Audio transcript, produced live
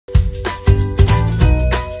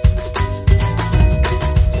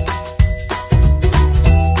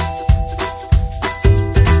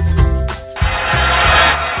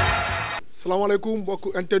salaamaaleykum mbokk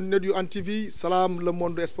internet yu HANN TV salaam le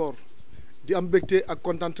monde du sport di am mbégte ak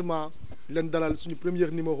contentement leen dalal suñu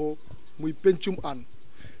premier numéro muy pencum HANN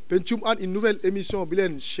pencum HANN une nouvelle émission bi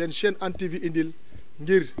leen chaîne HANN TV indil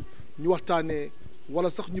ngir ñu waxtaanee wala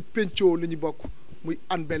sax ñu pencoo li ñu bokk muy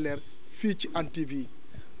HANN Bel-Air fii ci HANN TV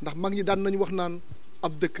ndax mag ñi daan nañu wax naan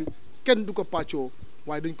ab dëkk kenn du ko pàccoo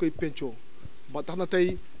waaye dañ koy pencoo ba tax na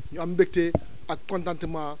tey ñu am mbégte ak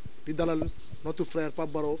contentement di dalal notre frère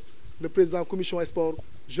Pape Barro le président commission sport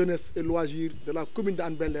jeunesse et loisirs de la commune de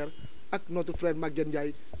HANN Bel-Air ak notre frère Maguette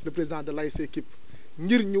Ndiaye le président de l'ASC équipe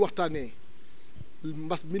ngir ñu waxtaanee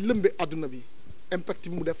mbas mi lëmbe àdduna bi impact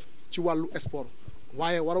bi mu def ci wàllu sport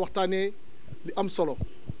waaye war a waxtaanee li am solo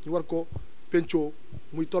ñu war ko pencoo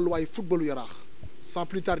muy tolluwaayu footballu Yaraax sans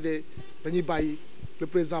plus tarder dañuy bàyyi le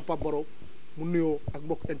président Pape Barro mu nuyoo ak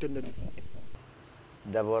mbokk internet yi.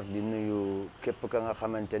 d'abord di nuyu képp ka nga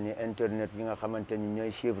xamante ni internet yi nga xamante ni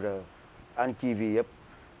ñooy suivre HANN TV yëpp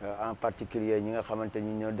en particulier ñi nga xamante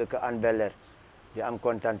ni ñoo dëkk HANN Bel-Air di am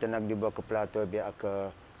kontaan nag di bokk plateau bi ak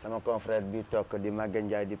sama confrère bi toog di Maguette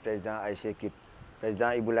Ndiaye di président ASC équipe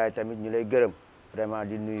président Iboulaye tamit ñu lay gërëm vraiment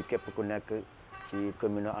di nuyu képp ku nekk ci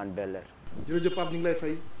commune HANN Bel-Air. jërëjëf Pape ñu ngi lay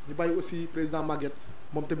fay ñu bàyyi aussi président Maguette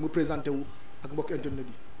moom tamit mu présenté wu ak mbokk internet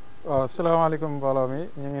yi. waaw salaamaaleykum mbooloo mi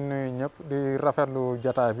ñu ngi nuyu ñëpp di rafetlu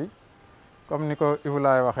jataay bi comme ni ko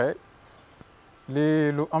Iboulaye waxee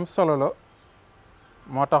lii lu am solo la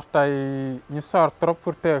moo tax tey ñu sawar trop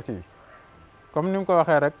pour teew ci comme ni mu ko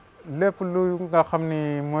waxee rek lépp lu nga xam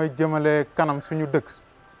ni mooy jëmale kanam suñu dëkk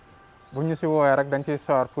bu ñu si woowee rek dañ ciy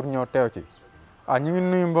sawar pour ñëw teew ci waaw ñu ngi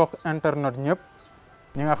nuyu mbokk internet ñëpp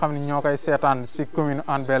ñi nga xam ni ñoo koy seetaan si commune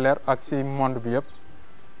HANN Bel-Air ak si monde bi yëpp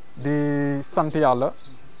di sant yàlla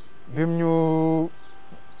bim ñu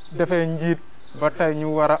defee njiit ba tey ñu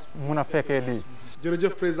war a mun a fekkee lii.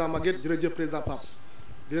 jërëjëf président Maguette jërëjëf président Pape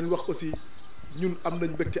di leen wax aussi ñun am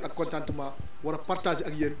nañ mbégte ak contentement war a partager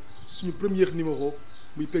ak yéen suñu premier numéro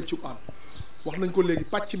muy pencum HANN wax nañ ko léegi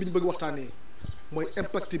pàcc bi ñu bëgg waxtaanee mooy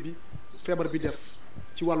impact bi feebar bi def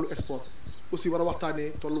ci wàllu sport aussi war a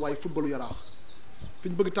waxtaanee tolluwaayu footballu Yaraax fi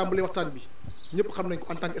ñu bëgg tàmbalee waxtaan bi ñëpp xam nañ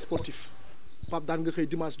ko en tant que sportif Pape daan nga xëy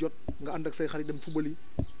dimanche jot nga ànd ak say xarit dem football yi.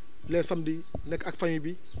 les samedi nekk ak famille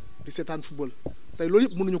bi di seetaan football tey loolu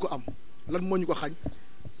yëpp mënuñu ko am lan moo ñu ko xañ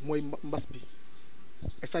mooy mbas bi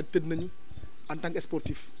stade tëdd nañu en tant que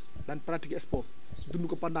sportif daan pratiquer sport dund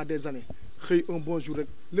ko pendant des années xëy un bon jour rek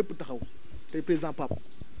lépp taxaw tey président Pape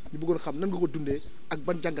ñu bëggoon xam nan nga ko dundee ak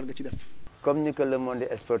ban jàngat nga ci def. comme ni que le monde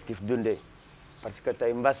sportif dundee parce que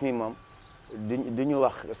tey mbas mi moom du ñu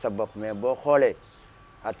wax sa bopp mais boo xoolee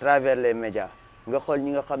à travers les médias nga xool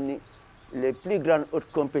ñi nga xam ni. les plus grandes hautes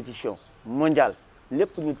compétitions mondiales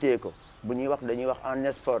lépp ñu téye ko bu ñuy wax dañuy wax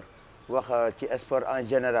en sport wax ci sport en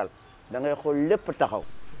général da ngay xool lépp taxaw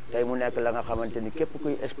tey mu nekk la nga xamante ni képp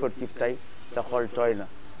kuy sportif tey sa xol tooy na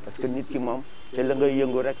parce que nit ki moom te la ngay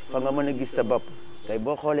yëngu rek fa nga mën a gis sa bopp tey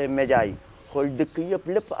boo xoolee médias yi xool dëkk yëpp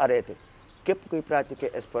lépp arrêté képp kuy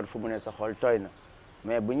pratiquer sport fu mu ne sa xol tooy na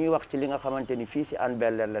mais bu ñuy wax ci li nga xamante ni fii si HANN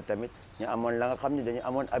Bel-Air la tamit ñu amoon la nga xam ni dañu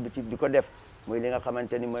amoon habitude di ko def muy li nga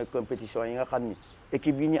xamante ni mooy compétition yi nga xam ni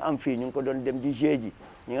équipe yi ñu am fii ñu ngi ko doon dem di jouer ji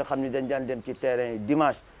ñi nga xam ni dañ daan dem ci terrain yi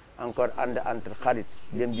dimanche encore ànd entre xarit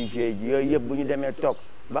dem di jouer ji yooyu yëpp bu ñu demee toog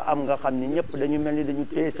ba am nga xam ni ñëpp dañu mel ni dañu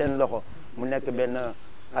téye seen loxo mu nekk benn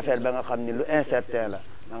affaire ba nga xam ni lu incertain la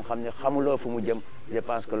nga xam ni xamuloo fu mu jëm je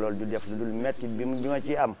pense que loolu du def lu dul métti bi ma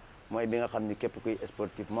ciy am mooy bi nga xam ni képp kuy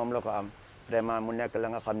sportif moom la ko am vraiment mu nekk la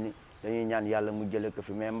nga xam ni dañuy ñaan yàlla mu jëlee ko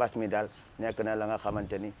fi mais mbas mi daal nekk na la nga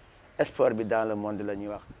xamante ni sport bi dans le monde la ñuy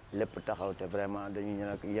wax lépp taxaw te vraiment dañuy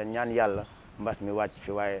ñaan yàlla mbas mi wàcc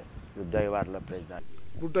fi waaye lu doy waar la président.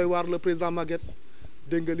 lu doy waar la président Maguette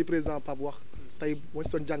dégg nga li président Pape wax tey moo ci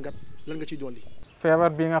doon jàngat lan nga ciy dolli. feebar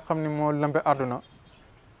bi nga xam ni moo lëmbe àdduna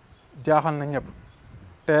jaaxal na ñëpp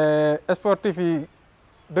te sportif yi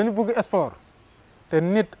dañu bëgg sport te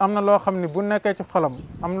nit am na loo xam ni bu nekkee ci xolam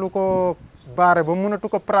am lu ko baare ba mënatu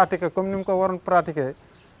ko pratiquer comme ni mu ko waroon pratiquer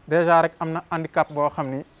déjà rek am na handicap boo xam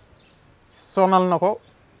ni. sonal na ko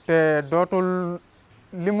te dootul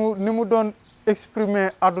ni mu doon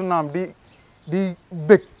exprimer addunaam di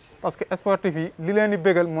bëgg parce que sportif yi li leen di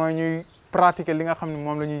bëggal mooy ñuy pratiquer li nga xam ne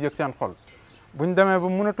moom la ñuy yëg seen xol bu ñu demee ba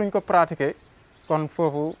mënatuñ ko pratiquer kon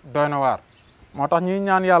foofu doy na waar moo tax ñuy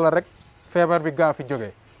ñaan yàlla rek feebar bi gaa fi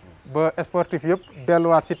jógee ba sportif yëpp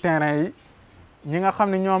delluwaat ci terrain yi ñi nga xam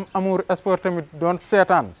ne ñoom amour sport tamit doon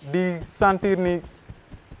seetaan di sentir ni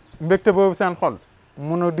mbégte boobu seen xol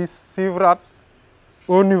mun a di suivre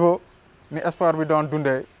au niveau ni sport bi doon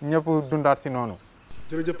dundee ñëpp dundaat si noonu.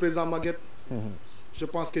 jërëjëf président Maguette. je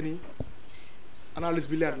pense que ni analyse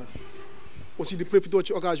bi leer na aussi di profité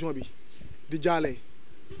ci occasion bi di jaale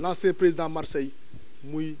l'ancien président Marseille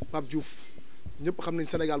muy Pape Diouf ñëpp xam nañ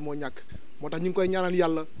Sénégal moo ñàkk moo tax ñu ngi koy ñaanal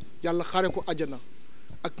yàlla xaare ko àjjana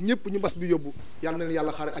ak ñëpp ñu mbas bi yóbbu yàlla na leen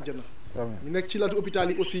yàlla xaare àjjana. ñu nekk ci latu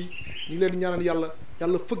hôpital yi aussi ñu ngi leen ñaanal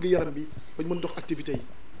yàlla fëgg yaram bi ba ñu mën dox activités yi.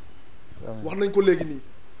 wax nañ ko léegi nii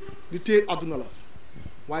li téye àdduna la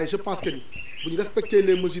waaye je pense que ni bu ñu respecter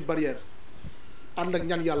les mesures barrières ànd ak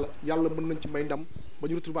ñaan yàlla mën nañ ci may ndam ba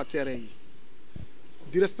ñu retrouver terrain yi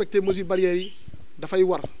di respecter mesures barrières yi dafay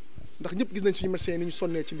war ndax ñëpp gis nañ suñu médecins yi ni ñu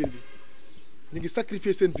sonnee ci mbir bi ñu ngi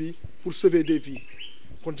sacrifier seen vie pour sauver des vies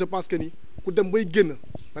kon je pense que ni ku dem bay génn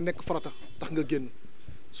na nekk farata tax nga génn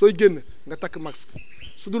sooy génn nga takk masque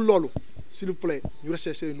su dul loolu s'il vous plaît ñu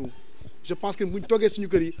rester chez nous je pense que bu ñu toogee suñu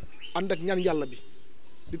kër yi ànd ak ñaan yàlla bi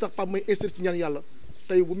li tax Pape may insisté ci ñaan yàlla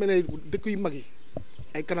tey bu mel ne dëkk yu mag yi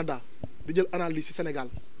ay Canada di jël analyse ci Sénégal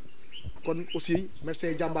kon aussi médecins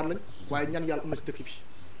yi jàmbaar lañ waaye ñaan yàlla am na ci dëkk bi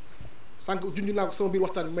sànq junj naa ko sama biir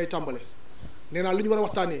waxtaan bi may tàmbale nee naa li ñu war a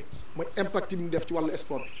waxtaanee mooy impact bi mu def ci wàllu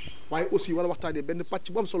sport waaye aussi war a waxtaanee benn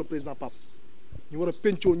pàcc bu am solo président Pape ñu war a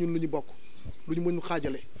pencoo ñun lu ñu bokk lu ñu mën ñu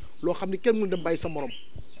xaajale loo xam ni kenn mënu dem bàyyi sa morom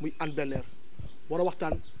muy Hann Bel-Air war a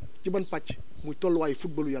waxtaan ci ban pàcc muy tolluwaayu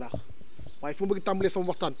footballu Yaraax waaye fu ma bëgg tàmbalee sama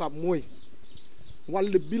waxtaan Pape mooy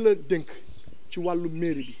wàll bi la dénk ci wàllu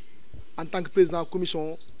mairie bi en tant que président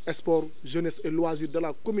commission sport jeunesse et loisirs de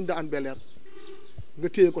la commune de Hann Bel-Air nga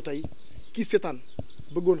téye ko tey kii seetaan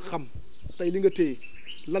bëggoon xam tey li nga téye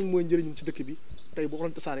lan mooy njëriñum ci dëkk bi tey boo ko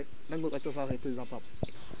doon tasaare nan nga ko tasaare président Pape.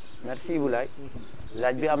 merci Boulaye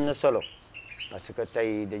laaj bi am na solo parce que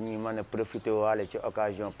tey dañuy mën a profité waale ci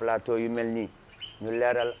occasion plateau yu mel nii ñu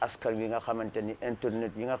leeral askan wi nga xamante ni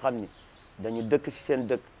internet yi nga xam ni dañu dëkk ci seen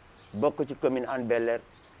dëkk bokk ci commune Hann Bel-Air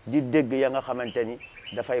di dégg ya nga xamante ni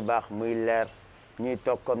dafay baax muy leer ñuy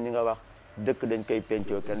toog comme ni nga wax dëkk dañ koy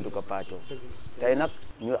pencoo kenn du ko paacoo tey nag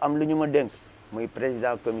ñu am lu ñu ma dénk muy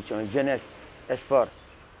président commission jeunesse sport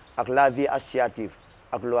ak la vie associative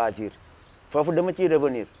ak loisir foofu dama ciy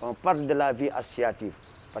revenir on parle de la vie associative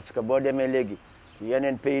parce que boo demee léegi ci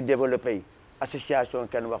yeneen pays développés yi association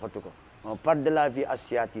kenn waxatu ko on parle de la vie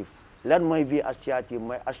associative lan mooy vie associative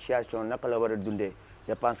mooy association naka la war a dundee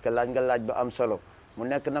je pense que laaj nga laaj bu am solo mu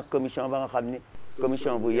nekk nag commission ba nga xam ni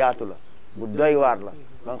commission bu yaatu la bu doy waar la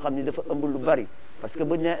ba nga xam ni dafa ëmb lu bari parce que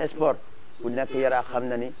bu ñu nee sport bu nekk Yaraax xam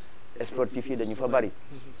na ni sportif yi dañu fa bari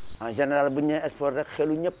en général bu ñu nee sport rek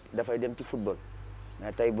xelu ñëpp dafay dem ci football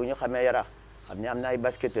mais tey bu ñu xamee Yaraax xam ni am na ay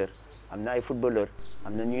basketteur am na ay footballeur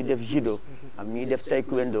am na ñuy def judo am ñuy def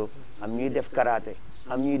taekwondo am ñuy def karaté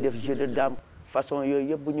am ñuy def jeu de dames façon yooyu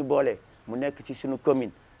yëpp bu ñu boolee mu nekk ci suñu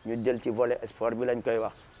commune ñu jël ci volet sport bi lañ koy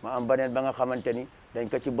wax ma am beneen ba nga xamante ni dañ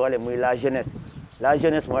ko ci boole muy la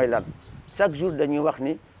jeunesse mooy lan chaque jour dañuy wax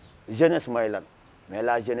ni jeunesse mooy lan mais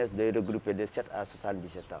la jeunesse day regrouper de 7 à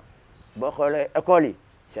 77 ans boo xoolee école yi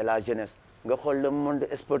c'est la jeunesse nga xool le monde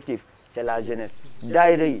sportif c'est la jeunesse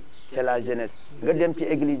daayira yi c'est la jeunesse nga dem ci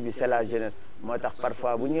église bi c'est la jeunesse moo tax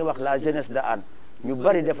parfois bu ñuy wax la jeunesse de Hann ñu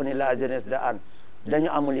bari def ni la jeunesse de Hann dañu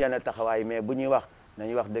amul yenn taxawaay mais bu ñuy wax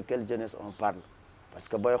nañuy wax de quelle jeunesse on parle parce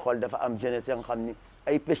que booy xool dafa am jeunesse ya nga xam ni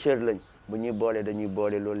ay pêcheurs lañ bu ñuy boole dañuy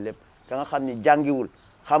boole loolu lépp ka nga xam ni jàngiwul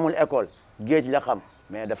xamul école géej la xam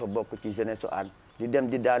mais dafa bokk ci jeunesse su Hann di dem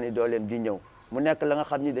di daani dooleem di ñëw mu nekk la nga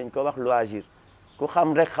xam ni dañ ko wax loisir ku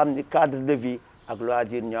xam rek xam ni cadre de vie ak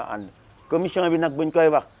loisir ñoo ànd commission bi nag buñ koy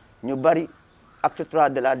wax ñu bari acte 3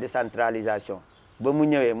 de la décentralisation ba mu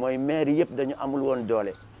ñëwee mooy maire yëpp dañu amul woon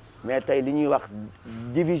doole mais tey li ñuy wax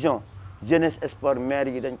division jeunesse sport maire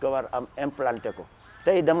yi dañ ko war am implanté ko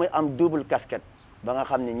tey damay am double casquette ba nga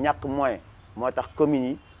xam ni ñàkk moyen moo tax communes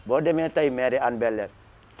yi boo demee tey maire Hann Bel-Air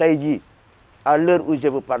tey jii à l'heure où je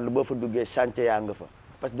vous parle boo fa duggee chantier yaa nga fa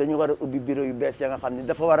parce que dañu war a ubbi bureau yu bees ya nga xam ni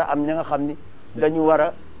dafa war a am ña nga xam ni dañu war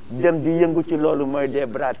a dem di yëngu ci loolu mooy des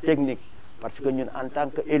bras techniques parce que ñun en tant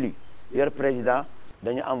que élu yor président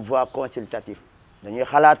dañu am voix consultative dañuy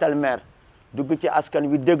xalaatal maire dugg ci askan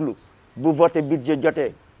wi déglu bu voté budget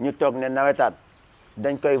jotee ñu toog ne nawetaan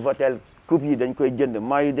dañ koy votel coupe yi dañ koy jënd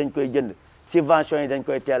maillots yi dañ koy jënd subvention yi dañ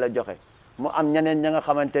koy teel a joxe mu am ñeneen ña nga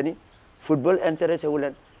xamante ni football intéressé wu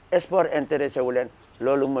leen sport intéressé wu leen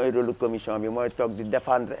loolu mooy rôle commission bi mooy toog di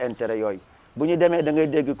défendre intérêt yooyu bu ñu demee da ngay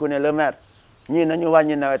dégg ku ne le maire ñii nañu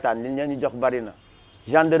wàññi nawetaan li ñu jox bari na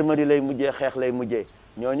gendarmerie lay mujjee xeex lay mujjee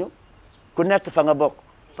ñooñu ku nekk fa nga bokk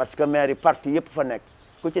parce que maire yi parti yëpp fa nekk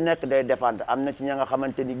ku ci nekk day défendre am na ci ña nga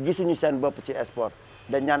xamante ni gisuñu seen bopp ci sport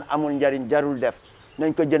dañ naan amul njariñ jarul def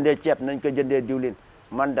nañ ko jëndee ceeb nañ ko jëndee diwlin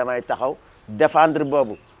man damay taxaw défendre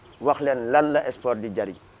boobu wax leen lan la sport di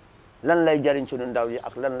jariñ lan lay jariñ suñu ndaw yi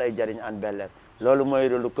ak lan lay jariñ Hann Bel-Air loolu mooy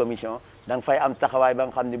rôle commission da nga fay am taxawaay ba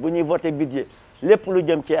nga xam ne bu ñuy voté budget lépp lu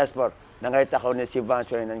jëm ci sport da ngay taxaw ne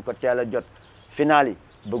subvention yi nañ ko teel a jot final yi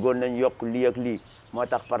bëggoon nañ yokk lii ak lii moo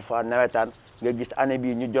tax parfois nawetaan nga gis année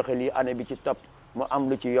bii ñu joxe lii année bi ci topp mu am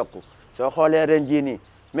lu ci yokku soo xoolee ren jii nii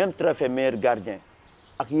même trophée meilleur gardien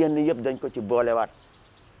ak yenn yëpp dañ ko ci boolewaat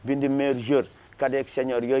bindi meilleur joueur cadet ak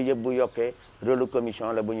senior yooyu yëpp bu yokkee rôle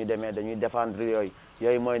commission la bu ñu demee dañuy défendre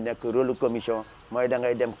yooyu mooy nekk rôle commission mooy da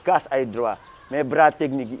ngay dem casse ay droit mais bras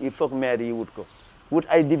technique yi il faut que maire yi wut ko wut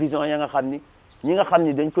ay division ya nga xam ni ñi nga xam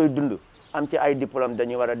ni dañ koy dund am ci ay diplôme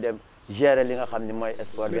dañu war a dem gérer li nga xam ni mooy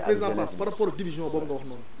sport bi. mais président par rapport ak division boobu nga wax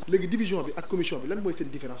noonu léegi division bi ak commission bi lan mooy seen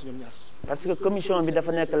différence ñoom ñaar. parce que commission bi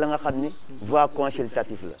dafa nekk la nga xam ni voie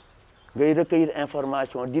consultative la ngay recueillir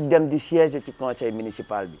information di dem di siéger ci conseil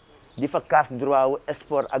municipal bi di fa casse droit wu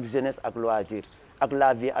sport ak jeunesse ak loisir ak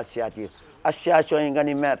la vie associative association yi nga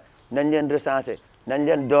ni maire nañ leen recenser nañ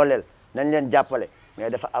leen dooleel nañ leen jàppale mais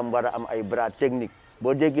dafa am war a am ay bras technique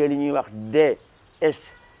boo déggee li ñuy wax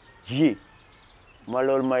DSJ ma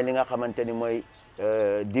loolu mooy li nga xamante ni mooy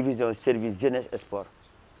division service jeunesse sport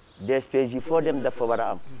DSPJ foo dem dafa war a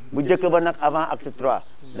am bu njëkk ba nag avant acte 3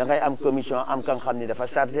 da ngay am commission am ka nga xam ni dafa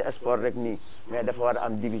chargé sport rek nii mais dafa war a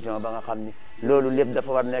am division ba nga xam ni loolu lépp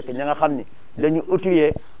dafa war nekk ña nga xam ni dañu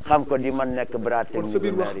outillé xam ko di man nekk bras technique. kon sa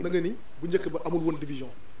biir wax da nga ni bu njëkk ba amul woon division.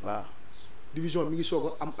 waaw division mi ngi soog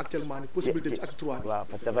a am actuellement ni possibilité ci acte 3 bi. waaw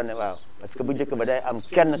parce que dafa ne waaw parce que bu njëkk ba day am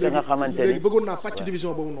kenn ka nga xamante ni léegi bëggoon naa pàcc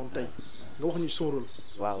division boobu noonu tey nga wax ñu son rôle.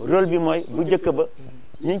 waaw rôle bi mooy bu njëkk ba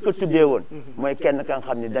ñi ñu ko tuddee woon mooy kenn ka nga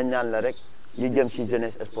xam ni dañ naan la rek li jëm ci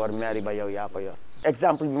jeunesse sport maire ba yow yaa ko yor.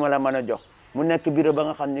 exemple bi ma la mën a jox mu nekk bureau ba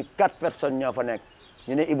nga xam ni 4 personnes ñoo fa nekk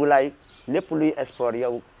ñu ne Ibulaay lépp luy sport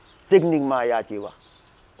yow techniquement yaa ciy wax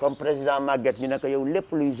comme président Maguette ñu ne ko yow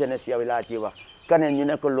lépp luy jeunesse yow laa ciy wax. kaneen ñu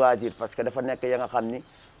nekk loisir parce que dafa nekk ya nga xam ni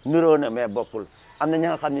nuroo na mais bokkul am na ña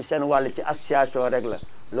nga xam ni seen wàll ci association rek la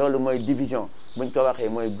loolu mooy division buñ ko waxee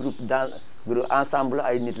mooy groupe ensemble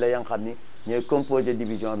ay nit la ya nga xam ni ñooy composé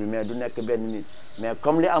division bi mais du nekk benn nit mais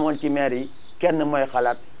comme li amoon ci maire yi kenn mooy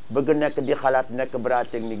xalaat bëgg nekk di xalaat nekk bras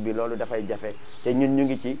technique bi loolu dafay jafe te ñun ñu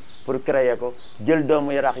ngi ci pour créer ko jël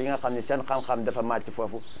doomu yaraax yi nga xam ni seen xam-xam dafa màcc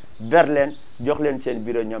foofu ber leen jox leen seen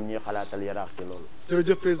bureau ñoom ñuy xalaatal yaraax ci loolu.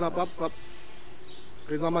 jërëjëf président Pape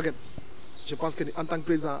président Maguette je pense que ni en tant que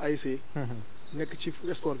président ASC nekk ci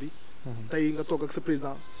sport bi tey nga toog ak sa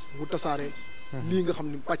président mu tasaare lii nga xam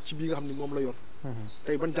ni pàcc bii nga xam ni moom la yor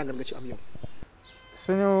tey ban jàngat nga ci am yow.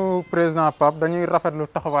 suñu président Pape dañuy rafetlu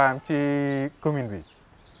taxawaayam ci commune bi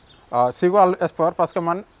waaw si wàllu sport parce que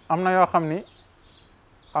man am na yoo xam ni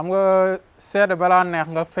xam nga seede balaa neex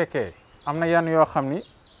nga fekkee am na yenn yoo xam ni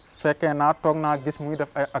fekkee naa toog naa gis muy def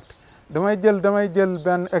ay acte damay jël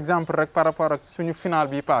benn exemple rek par rapport ak suñu final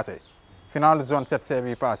bi passé final zone 7C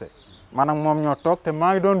bi passé maanaam moom ñoo toog te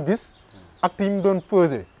maa ngi doon gis acte yi mu doon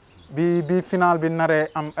posé bi final bi naree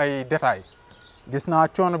am ay détails gis naa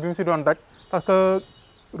coono bi mu si doon daj parce que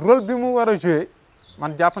rôle bi mu war a joué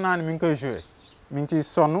man jàpp naa ne mi ngi koy joué mi ngi ciy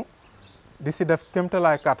sonn di si def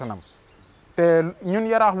kéemtalaay kàttanam te ñun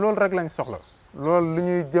yaraax loolu rek lañ soxla loolu lu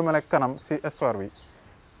ñuy jëmale kanam si sport bi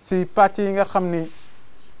si pàcc yi nga xam ni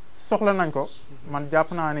soxla nañ ko man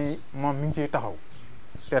jàpp naa ni moom mi ngi ciy taxaw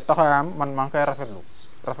te taxawaayam man maa ngi koy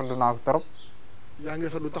rafetlu naa ko trop. yaa ngi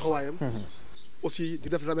rafetlu taxawaayam. aussi di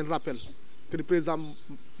def tamit rappel que le président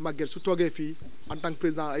Maguette su toogee fii en tant que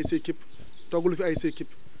président ASC équipe toogalu fi ASC équipe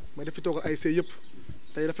mais daf fi toogal ASC yëpp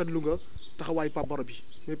tey rafetlu nga taxawaayu Pape Barro bi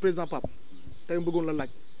mais président Pape tey mu bëggoon la laaj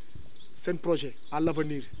seen projet à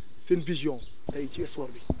l'avenir seen vision tey ci sport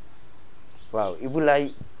bi. waaw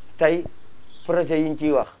Ibulaay tey projet yi ñu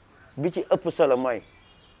ciy wax bi ci ëpp solo mooy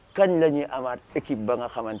kañ la ñuy amaat équipe ba nga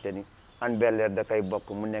xamante ni Hann Bel-Air da koy bokk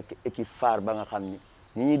mu nekk équipe phare ba nga xam ni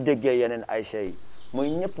ñi ñuy déggee yeneen ASC yi mooy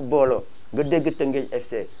ñëpp booloo nga dégg Tëngéej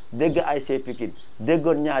FC dégg ASC Pikine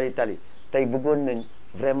déggoon ñaari tali tey bëggoon nañ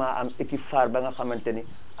vraiment am équipe phare ba nga xamante ni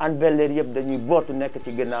Hann Bel-Air yëpp dañuy bootu nekk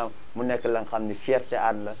ci ginnaaw mu nekk la nga xam ni fierté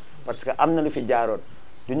Hann la parce que am na lu fi jaaroon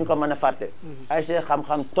du ñu ko mën a fàtte. ASC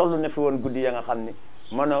xam-xam toll na fi woon guddi ya nga xam ni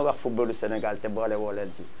mënoo wax footballu Sénégal te boole woo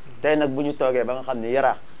leen si tey nag bu ñu toogee ba nga xam ni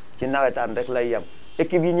yaraax ci nawetaan rek lay yem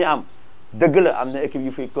équipe yi ñu am dëgg la am na équipe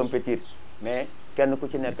yu fiy compétir mais kenn ku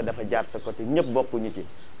ci nekk dafa jaar sa côté ñëpp bokkuñu ci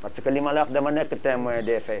parce que li ma la wax dama nekk témoin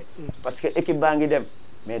des faits parce que équipe baa ngi dem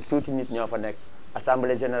mais tuuti nit ñoo fa nekk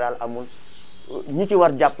assemblée générale amul ñi ci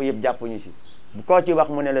war jàpp yëpp jàppuñu si bu koo ci wax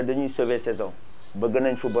mu ne la dañuy sauver saison bëgg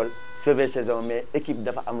nañ football sauver saison mais équipe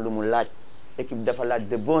dafa am lu mu laaj équipe dafa laaj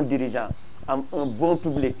de bons dirigeants am un bon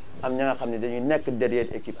public am ña nga xam ne dañuy nekk derrière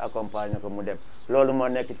équipe accompagner ko mu dem loolu moo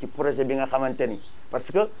nekk ci projet bi nga xamante ni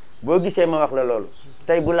parce que boo gisee ma wax la loolu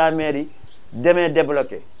tey bu la mairie demee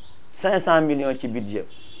débloqué 500 millions ci budget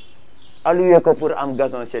alloué ko pour am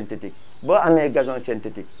gazon synthétique boo amee gazon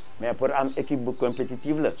synthétique mais pour am équipe bu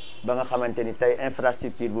compétitive la ba nga xamante ni tey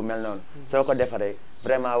infrastructure bu mel noonu soo ko defaree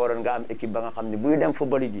vraiment waroon nga am équipe ba nga xam ne buy dem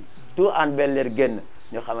football ji tout Hann Bel-Air génn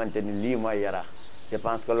ñu xamante ni lii mooy Yaraax je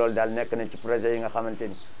pense que loolu daal nekk na ci projet yi nga xamante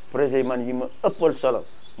ni projet yi man yi ma ëppal solo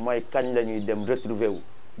mooy kañ la ñuy dem retrouver wu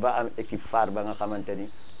ba am équipe phare ba nga xamante ni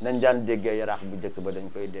nañ daan déggee Yaraax bu njëkk ba dañ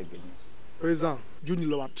koy dégg nii. Président junj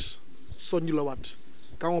la waat soññ la waat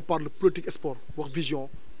quand on parle de politique sport wax vision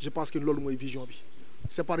je pense que loolu mooy vision bi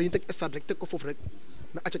c'est pas dañuy teg stade rek teg ko foofu rek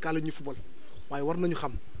na accakaa la ñuy football waaye war nañu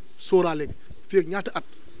xam sóoraale fii ak ñaata at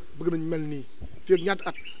bëgg nañ mel nii fii ak ñaata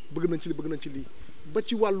at bëgg nañ ci li bëgg nañ ci lii ba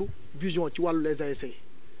ci wàllu vision ci wàllu les ASC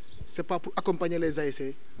c'est pas pour accompagner les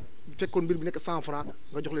ASC fekkoon mbir bi nekk 100 francs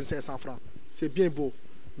nga jox leen 500 francs c'est bien beau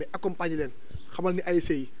mais accompagner leen xamal ni ASC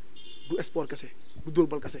yi du sport kese du dóor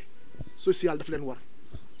bal kese social daf leen war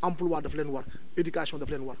emploi daf leen war éducation daf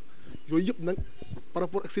leen war yooyu yëpp nag par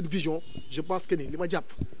rapport ak seen vision je pense que ni li ma jàpp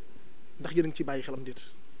ndax yéen a ngi ciy bàyyi xelam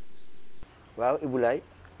déet. waaw Iboulaye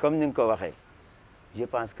comme ni nga ko waxee je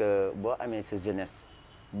pense que boo amee sa jeunesse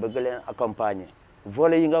bëgg leen accompagner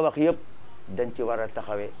volet yi nga wax yëpp dañ ci war a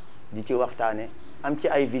taxawee di ci waxtaane am ci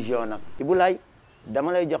ay vision nag. Iboulaye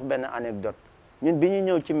dama lay jox benn anecdote ñun bi ñu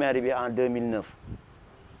ñëw ci mairie bi en 2009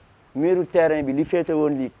 muru terrain bi li féete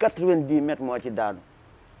woon lii 90 mètres moo ci daanu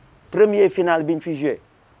premier final bi ñu fi joué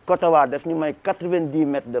Kotawa daf ñu may 90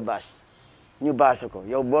 mètres de bâche ñu bâché ko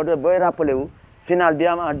yow booy rappelé wu final bi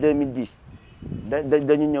am en 2010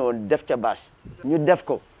 dañu ñëwoon def ca bâche ñu def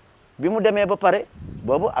ko bi mu demee ba pare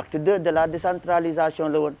boobu acte 2 de la décentralisation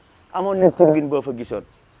la woon amoon na tribune boo fa gisoon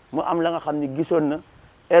mu am la nga xam ni gisoon na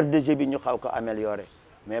aire de jeu bi ñu xaw ko amélioré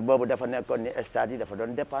mais boobu dafa nekkoon ni stade yi dafa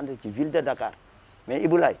doon dépendre ci ville de Dakar mais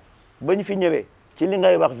Iboulaye ba ñu fi ñëwee ci li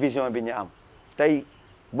ngay wax vision bi ñu am tey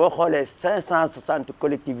boo xoolee 560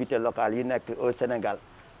 collectivités locales yi nekk au Sénégal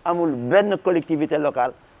amul benn collectivité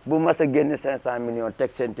locale bu mas a génne 500 millions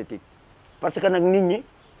teg synthétique parce que nag nit ñi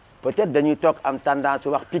peut-être dañuy toog am tendance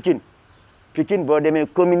wax Pikine boo demee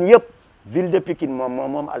commune yëpp ville de Pikine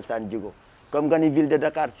moom Alassane Djigo comme nga ni ville de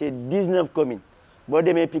Dakar c'est 19 communes boo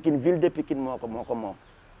demee Pikine ville de Pikine moo ko moom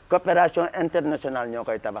coopération internationale ñoo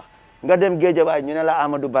koy tabax nga dem Guédiawaye ñu ne la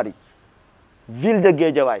Amadou Bari ville de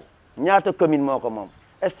Guédiawaye ñaata commune moo ko moom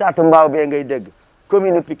stade Mbao bee ngay dégg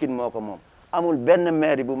commune Pikine moo ko moom amul benn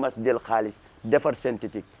mairie bu mas jël xaalis defar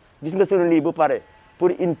synthétique gis nga sunu lii bu pare pour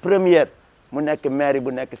une première mu nekk mairie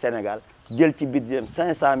bu nekk Sénégal jël ci budget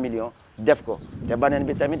 500 millions def ko te baneen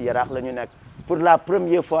bi tamit Yaraax la ñu nekk pour la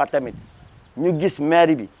première fois tamit ñu gis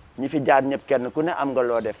mairie bi ñi fi jaar ñëpp kenn ku ne am nga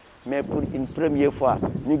loo def mais pour une première fois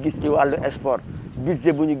ñu gis ci wàllu sport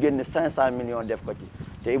budget bu ñu génn 500 millions def ko ci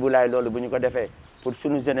te Iboulaye loolu bu ñu ko defee pour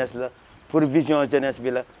suñu jeunesse la pour vision jeunesse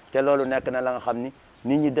bi la te loolu nekk na la nga xam ni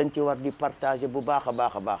nit ñi dañ ci war di partager bu baax a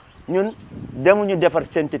baax a baax ñun demuñu defar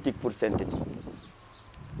synthétique pour synthétique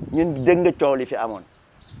ñun dégg nga coow li fi amoon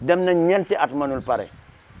dem na ñeenti at mënul pare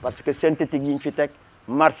parce que synthétique yi ñu fi teg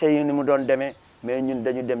marché yi ni mu doon demee mais ñun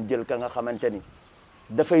dañu dem jël ka nga xamante ni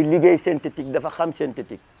dafay liggéey synthétique dafa xam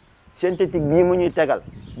synthétique bii mu ñuy tegal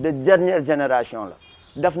de dernière génération la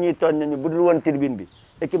daf ñuy tooñ nañu bu dul woon tribune bi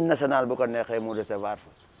équipe nationale bu ko neexee mu recevoir fa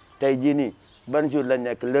tey jii nii ban jour lañ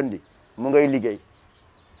nekk lundi mu ngay liggéey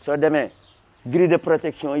soo demee grille de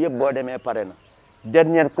protection yëpp boo demee pare na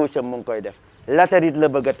dernière couche am mu ngi koy def latérite la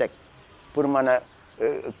bëgg a teg pour mën a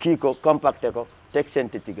kii ko compacter ko teg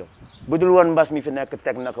synthétique am bu dul woon mbas mi fi nekk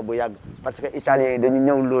teg na ko bu yàgg parce que italiens yi dañu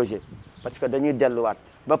ñëw loger parce que dañuy delluwaat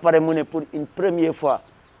ba pare mu ne pour une première fois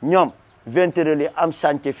ñoom 20 yi am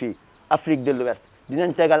chantier fii Afrique de l'Ouest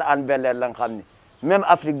dinañ tegal Hann Bel-Air la nga xam ni même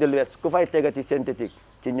Afrique de l'Ouest ku fay tegati synthétique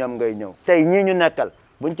ci ñoom ngay ñëw tey ñii ñu nekkal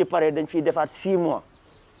buñ ci paree dañ fiy defaat 6 mois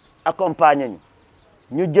accompagner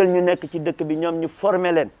ñu jël ñu nekk ci dëkk bi ñoom ñu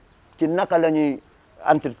former leen ci naka la ñuy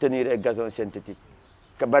entretenir ay gazon synthétique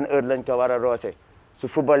que ban heure lañ ko war a roose su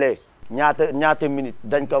fubalee ñaata minute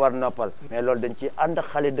dañ ko war noppal mais loolu dañ ci ànd ak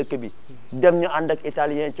xale dëkk bi dem ñu ànd ak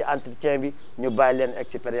italien ci entretien bi ñu bàyyi leen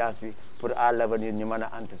expérience bi pour à l'avenir ñu mën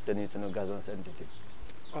a entretenir suñu gazon synthétique.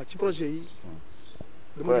 waaw ci projet yi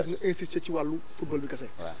dama gis nga insister ci wàllu football bi kese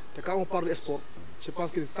te quand on parle de sport je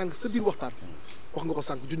pense que sànq sa biir waxtaan wax nga ko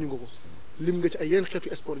sànq junj nga ko lim nga ci ay yeneen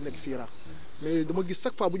xeetu sport yi nekk fii Yaraax mais dama gis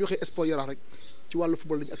chaque fois bu ñu waxee sport Yaraax rek ci wàllu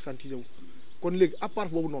football lañu accentué wu kon léegi à part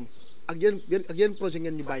boobu noonu ak yeneen projet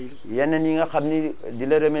ngeen ñu bàyyi. yeneen yi nga xam ni di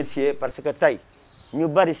la remercier parce que tey ñu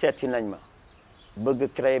bari seet si nañ ma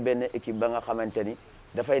bëgg créer benn équipe ba nga xamante ni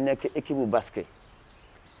dafay nekk équipe bu basket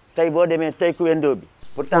tey boo demee taekwondo bi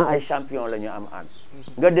pourtant ay champion la ñu am Hann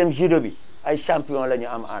nga dem judo bi ay champion la ñu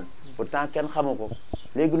am ANN pourtant kenn xamu ko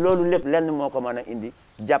léegi loolu lépp lenn moo ko mën a indi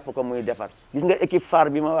jàpp ko muy defar gis nga équipe phare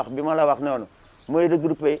bi ma la wax noonu mooy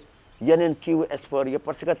regrouper yeneen kiiwu sport yëpp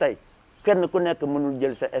parce que tey kenn ku nekk mënul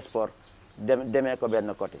jël sa sport demee ko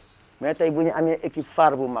benn côté mais tey bu ñu amee équipe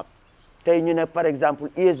phare bu mag tey ñu ne par exemple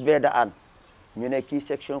USHB de ANN ñu ne kii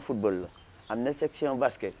section football la am na section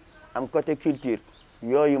basket am côté culture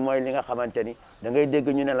yooyu mooy li nga xamante ni da ngay dégg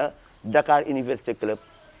ñu ne la Dakar Université Club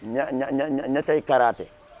ña tey karaté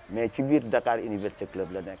mais ci biir Dakar Université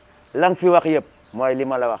Club la nekk la nga fi wax yëpp mooy li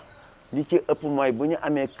ma la wax li ci ëpp mooy bu ñu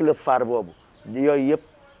amee club phare boobu yooyu yëpp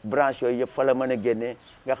branche yooyu yëpp fa la mën a génnee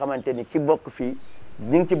nga xamante ni ki bokk fii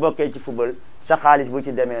ni nga ci bokkee ci football sa xaalis bu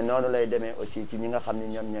ci demee noonu lay demee aussi ci ñi nga xam ne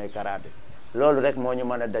ñoom ñooy karaté loolu rek moo ñu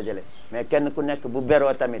mën a dajale mais kenn ku nekk bu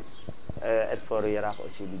beroo tamit sport Yaraax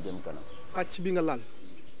aussi du jëm kanam. pàcc bi nga laal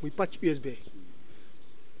muy pàcc USHB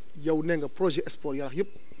yow nee nga projet sport Yaraax yëpp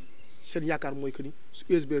seen yaakaar mooy que ni su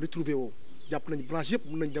USHB retrouvé woo jàpp nañu branche yëpp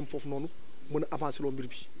mën nañ dem foofu noonu mën a avancer loo mbir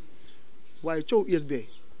bi waaye coow USHB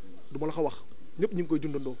du ma la ko wax ñëpp ñu ngi koy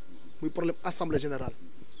dundandoo muy problème assemblée générale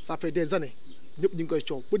ça fait des années ñëpp ñu ngi koy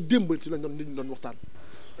coow ba démb ci lañ doon waxtaan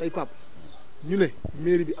tey Pape ñu ne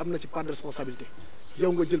mairie bi am na ci part de responsabilité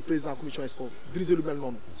yow nga jël président commission sport diriger lu mel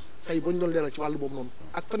noonu tey boo ñu doon leeral ci wàllu boobu noonu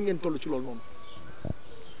ak fan ngeen toll ci loolu noonu.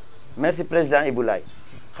 merci président Iboulaye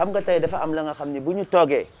xam nga tey dafa am la nga xam ne bu ñu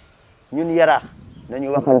toogee ñun Yaraax nañu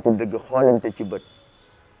waxante dëgg xoolante ci bët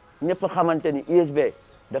ñëpp xamante ni USHB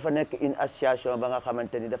dafa nekk une association ba nga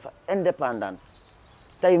xamante ni dafa indépendante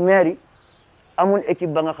tey mairie amul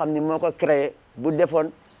équipe ba nga xam ni moo ko créé bu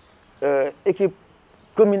defoon équipe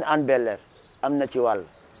commune Hann Bel-Air am na ci wàll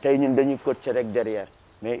tey ñun dañuy coacher rek derrière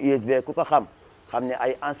mais USHB ku ko xam ne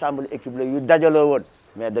ay ensemble équipe la yu dajaloo woon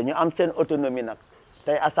mais dañu am seen autonomie nag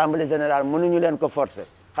tey assemblée générale mënuñu leen ko forcer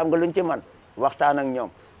xam nga luñ ci man waxtaan ak ñoom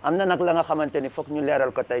am na nag la nga xamante ni foog ñu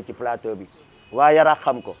leeral ko tey ci plateau bi waa Yaraax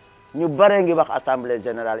xam ko ñu bare ngi wax assemblée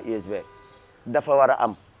générale USHB dafa war a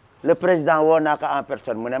am le président woo naa ko en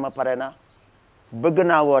personne mu ne ma pare naa bëgg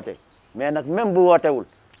naa woote mais nag même bu wootewul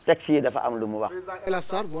texte yi dafa am lu mu wax. président El Hadj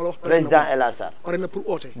Sarr moo la wax. président El Hadj Sarr pare na pour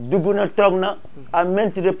woote. dugg na toog na à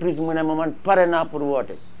maintes reprises mu ne ma man pare naa pour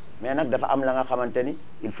woote mais nag dafa am la nga xamante ni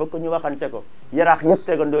il faut que ñu waxante ko Yaraax yëpp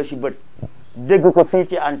tegandoo si bët dégg ko fii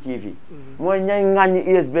ci Hann TV mooy ñay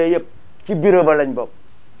ŋàññi USHB yëpp ci bureau ba lañ bokk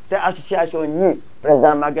te association ñii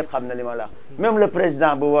président Maguette xam na li ma la wax même le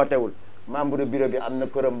président bu wootewul membre bureau bi am na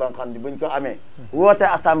këram ba nga xam ne buñ ko amee woote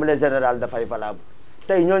assemblée générale dafay valable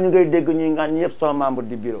tey ñooñu ngay dégg ñuy ŋàññi yëpp sont membre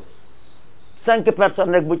du bureau 5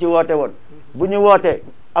 personnes rek bu ci woote woon bu ñu wootee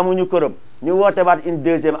amuñu këram ñu woote waat une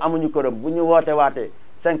deuxième amuñu këram bu ñu woote waatee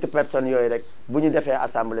 5 personnes yooyu rek bu ñu defee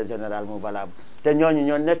assemblée générale mu valable te ñooñu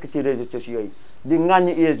ñoo nekk ci réseaux sociaux yi di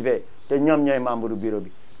ŋàññi USHB te ñoom ñooy membre du bureau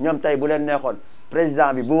bi ñoom tey bu leen neexoon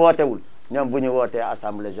président bi bu wootewul ñoom bu ñu wootee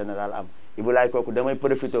assemblée générale am Iboulaye kooku damay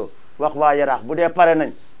profité wax waa Yaraax bu dee pare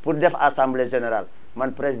nañ pour def assemblée générale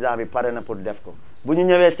man président bi pare na pour def ko bu ñu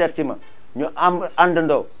ñëwee seet si ma ñu am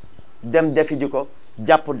àndandoo dem defi ji ko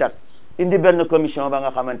jàpp date indi benn commission ba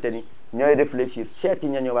nga xamante ni ñooy réfléchir seeti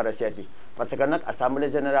ña ñu war a seeti parce que nag assemblée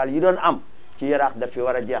générale yi doon am ci Yaraax daf fi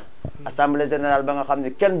war a jeex assemblée générale ba nga xam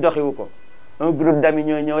ne kenn doxiwu ko un groupe d'amis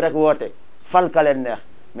ñooy ñëw rek woote fal ka leen neex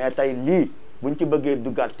mais tey lii buñ ci bëggee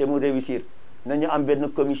duggaat te mu réussir nañu am benn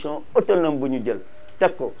commission autonome bu ñu jël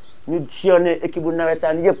teg ko ñu sillonné équipe bu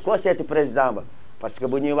nawetaan yëpp koo seeti président ba parce que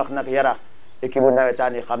bu ñuy wax nag Yaraax équipe bu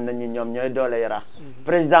nawetaan yi xam nañ ni ñoom ñooy doole Yaraax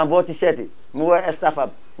président boo ci seeti mu woy staffam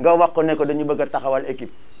nga wax ko ne ko dañu bëgg a taxawal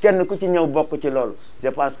équipe kenn ku ci ñëw bokk ci loolu je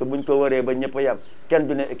pense que buñ ko wëree ba ñëpp yem kenn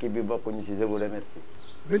du ne équipe bi bokkuñu si je vous remercie.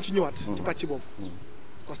 nañ ci ñëwaat ci pàcc boobu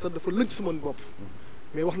parce que dafa lënc sama bopp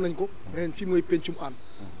mais wax nañ ko nee nañ fii mooy pencum Hann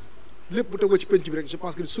lépp bu tegoo ci penc bi rek je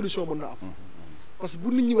pense que solution mën na am parce que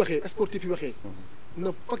bu nit ñi waxee sportif yi waxee na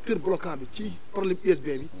facteur bloquant bi ci problème USHB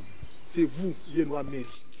bi c'est vous yéen waa mairie.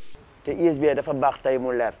 te USHB dafa baax tey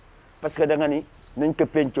mu leer parce que da nga ni nañ ko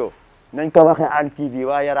pencoo nañ ko waxee Hann TV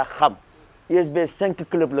waa Yaraax xam USHB 5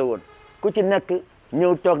 club la woon ku ci nekk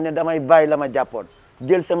ñëw toog ne damay bàyyi la ma jàppoon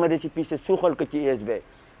jël sama récépissé suuxal ko ci USHB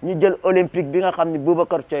ñu jël olympique bi nga xam ne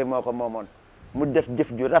Boubacar Thioye moo ko moomoon mu def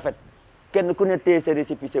jëf ju rafet kenn ku ne téye sa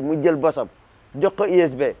récépissé mu jël bosam jox ko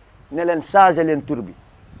USHB ne leen changé leen tur bi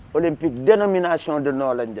olympique dénomination de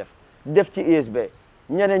nom lañ def ci USHB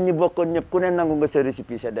ñeneen ñi bokkoon ñëpp ku ne nangu nga sa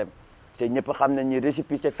récépissé dem te ñëpp xam nañ ni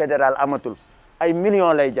récépissé fédéral amatul ay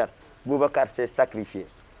millions lay jar Boubacar s'est sacrifié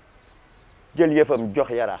jël yëfam jox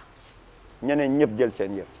Yaraax ñeneen ñëpp jël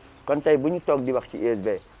seen yëf kon tey bu ñu toog di wax ci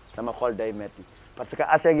USHB sama xol day metti parce que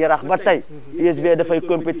ASEC Yaraax ba tey USHB dafay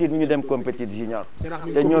compétir ñu dem compétir junior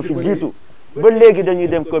te ñoo fi jiitu ba léegi dañuy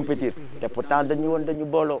dem compétir te pourtant dañu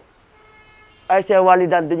booloo ASC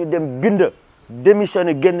Walidane dañu dem bind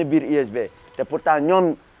démissionné génn biir USHB te pourtant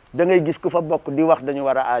ñoom da ngay gis ku fa bokk di wax dañu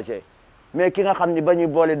war a AG mais ki nga xam ni ba ñuy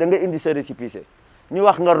boole da nga indi sa récépissé ñu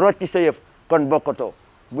wax nga rocci sa yëf kon bokkatoo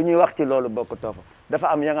bu ñuy wax ci loolu bokkatoo fa dafa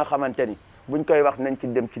am ya nga xamante ni buñ koy wax nañ ci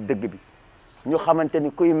dem ci dëgg bi ñu xamante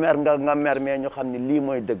ni kuy mer nga mer mais ñu xam ni lii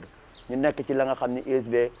mooy dëgg ñu nekk ci la nga xam ni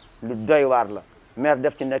USHB lu doy waar la maire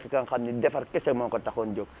def ci nekk ka nga xam ni defar kese moo ko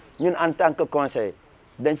taxoon jóg ñun en tant que conseiller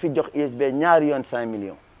dañ fi jox USHB ñaari yoon 5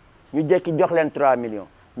 millions ñu jekki jox leen 3 millions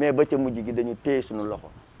mais ba ca mujj gi dañu téye suñu loxo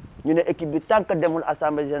ñu ne équipe bi tant que demul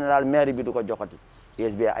assemblée générale maire bi du ko joxati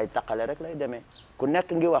USHB ay taqale rek lay demee ku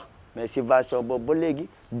nekk ngi wax mais subvention boobu ba léegi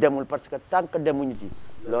demul parce que tant que demuñu ci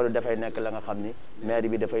loolu dafay nekk la nga xam ni maire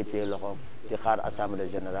bi dafay téye loxoom ci xaar assemblée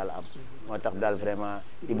générale am moo tax daal vraiment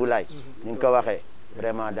Ibulaay ni nga ko waxee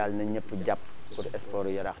vraiment daal na ñëpp jàpp pour sport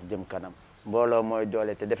Yaraax jëm kanam mbooloo mooy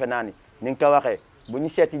doole te defe naa ni nga ko waxee bu ñu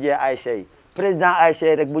seeti jee ASC yi président ASC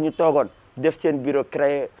rek bu ñu toogoon def seen bureau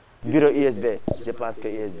créé bureau USHB je pense que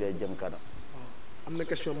USHB jëm kanam. am na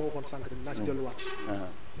question moo waxoon sànq naa ci delluwaat.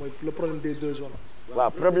 mooy le problème des 2 zones. waaw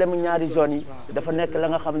problème ñaari zones yi dafa nekk la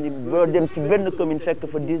nga xam ni boo dem ci benn commune fekk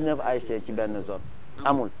fa 19 ASC ci benn zone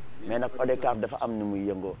amul mais nag ODCAV dafa am ni muy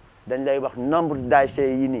yëngoo dañ lay wax nombre d'ASC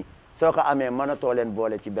yi nii soo ko amee mënatoo leen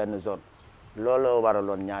boole ci benn zone looloo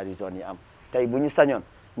waraloon ñaari zones yi am tey bu ñu sañoon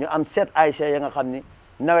ñu am 7 ASC ya nga xam ni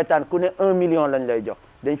nawetaan ku ne 1 million lañ lay jox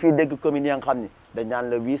dañ fiy dégg communes ya nga xam ni dañ naan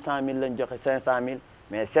la 800000 lañ joxe 500000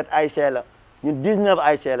 mais 7 ASC la ñun 19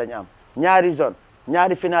 ASC la ñu am ñaari zone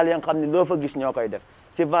ñaari final ya nga xam ne loo fa gis ñoo koy def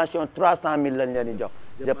subvention 300000 lañ leen di jox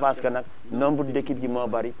je pense que nag nombre d'équipes yi moo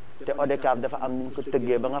bari te ODCAV dafa am ni ñu ko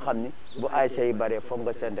tëggee ba nga xam ni bu ASC yi bëree foog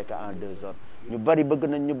nga syndicat en 2 zones ñu bari bëgg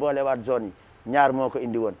nañ ñu boolewaat zone yi ñaar moo ko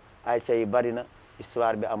indi woon ASC yi bari na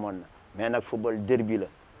histoire bi amoon na mais nag football derby la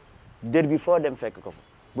derby foo dem fekk ko fa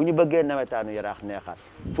bu ñu bëggee nawetaanu Yaraax neexaat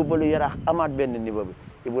footballu Yaraax amaat benn niveau bi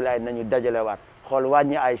Ibulaay nañu dajalewaat xool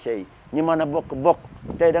wàññi ASC yi ñi mën a bokk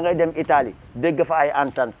tey da ngay dem Italie dégg fa ay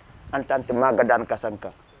entente Magadan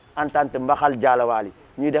Kasanka entente Mbaxal Jaalawaali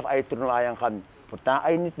ñuy def ay tournois ya nga xam ni pourtant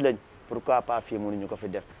ay nit lañ pourquoi pas fii mënuñu ko fi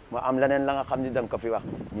def moo am leneen la nga xam ni da nga ko fi wax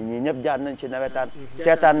ñi ñëpp jaar nañ ci nawetaan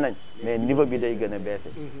seetaan nañ mais niveau bi day gën a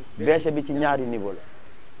baissé bi ci ñaari niveau la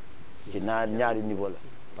ci ñaari niveau la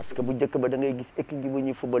parce que bu njëkk ba da ngay gis équipe bi bu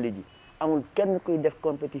ñuy football ji amul kenn kuy def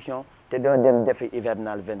compétition te doo dem defi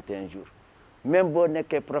hivernal 21 jours même boo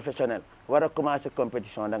nekkee professionnel war a commencer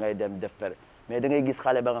compétition da ngay dem def pere mais da ngay gis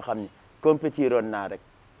xale ba nga xam ni compétiroon naa rek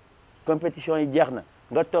compétition yi jeex na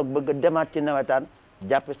nga toog bëgg a demaat ci nawetaan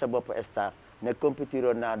jàppe sa bopp star ne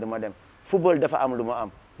compétiroon naa du ma dem football dafa am lu mu am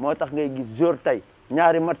moo tax ngay gis jour tey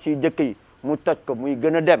ñaari match yu njëkk yi mu toj ko muy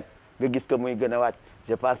gën a dem nga gis ko muy gën a wàcc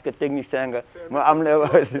je pense que technicien nga mu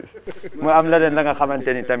am leneen la nga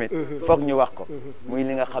xamante ni tamit foog ñu wax ko muy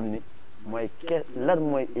li nga xam ni mooy lan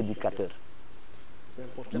mooy éducateur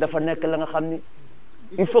dafa nekk la nga xam ni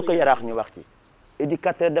il faut que Yaraax ñu wax ci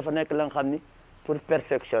éducateur dafa nekk la nga xam ni pour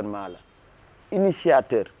perfectionnement la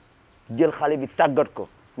initiateur jël xale bi tàggat ko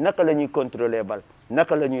naka la ñuy contrôler bal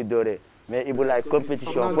naka la ñuy dóoree mais Ibulaay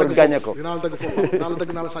compétition pour gagner ko dinaa la dëgg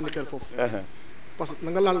foofu naa la sànni xel foofu parce que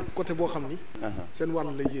na nga laal côté boo xam ni seen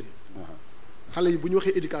wàll la yéen xale yi bu ñu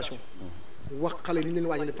waxee éducation wax xale yi ni ñu leen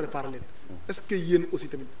waajale préparer leen est-ce que yéen aussi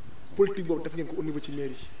tamit politique boobu def ngeen ko au niveau ci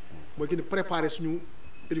mairie mooy que ni préparer suñu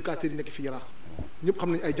éducateurs yi nekk fi Yaraax ñëpp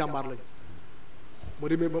xam nañ ay jàmbaar lañ moo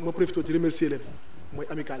demee ma profité ci remercier leen mooy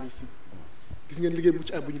amical yi si gis ngeen liggéey bu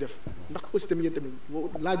ci ay bu ñu def ndax aussi tamit yéen tamit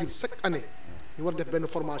laajul chaque année ñu war def benn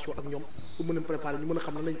formation ak ñoom pour mën a préparer ñu mën a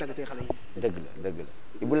xam nan lañ tàggatee xale yi dëgg la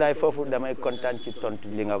Ibulaay foofu damay kontaan ci tontu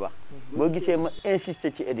li nga wax boo gisee ma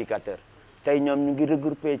insister ci éducateur tey ñoom ñu ngi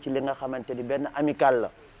regroupé ci li nga xamante ni benn amical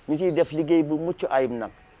la ñu ciy def liggéey bu mucc ayib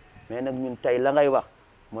nag mais nag ñun tey la ngay wax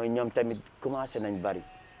mooy ñoom tamit commencé nañ bari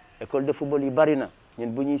école de football yi bari na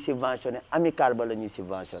ñun bu ñuy subventionné amical ba la ñuy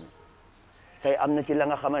subventionné tey am na ci la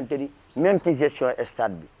nga xamante ni même ci gestion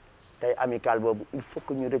stade bi tey amical boobu il faut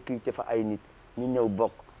que ñu recruter fa ay nit ñu ñëw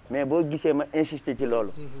bokk mais boo gisee ma insister ci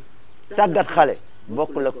loolu tàggat xale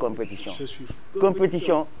bokk la compétition c'est sûr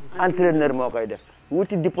compétition entraîneur moo koy def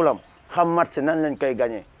wuti diplôme xam match nan lañ koy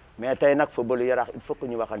gagné mais tey nag footballu Yaraax il faut que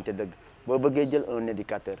ñu waxante dëgg boo bëggee jël un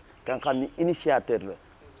éducateur ka nga xam ni initiateur la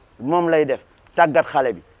moom lay def tàggat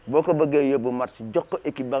xale bi boo ko bëggee yóbbu match jox ko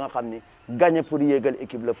équipe ba nga xam ni gagné pour yéegal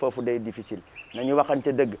équipe la foofu day difficile nañu waxante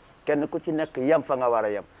dëgg kenn ku ci nekk yem fa nga war a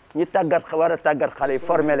yem ñi war a tàggat xale yi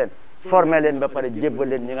former leen ba pare jébbal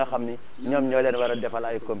leen ñi nga xam ni ñoom ñoo leen war a defal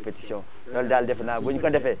ay compétition loolu daal defe naa bu ñu ko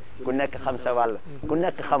defee ku nekk xam sa wàll ku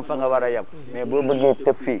nekk xam fa nga war a yem mais boo bëggee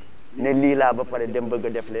tëb fii ne lii laa ba pare dem bëgg a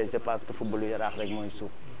def les je pense que footballu Yaraax rek mooy suuf.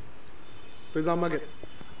 président Maguette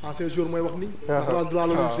ancien joueur mooy wax ni. waaw droit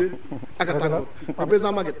la doon jouer ak attaquant mais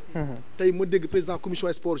président Maguette. tey ma dégg président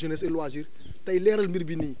commission sport jeunesse et loisir tey leeral mbir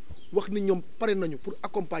bi nii wax ni ñoom pare nañu pour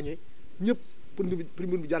accompagner ñëpp pour mbir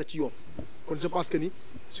bi jaar ci yoon kon je pense que ni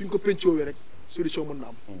suñ ko pencoowee rek solution mën na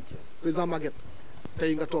am. président Maguette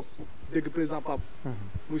tey nga toog dégg président Pape.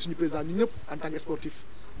 muy suñu président ñun ñëpp en tant que sportif.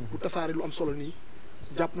 bu tasaare lu am solo nii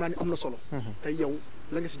jàpp naa ni am na solo. tey yow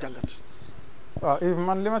la nga si jàngat. waaw Yves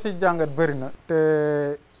man li ma si jàngat bëri na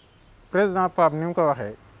te président Pape ni mu ko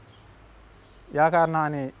waxee yaakaar naa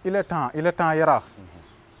ni il est temps Yaraax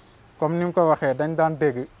comme ni mu ko waxee dañ daan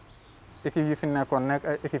dégg équipe yi fi nekkoon nekk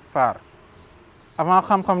ay équipe phare avant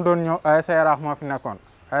xam-xam doon ñëw ASC Yaraax moo fi nekkoon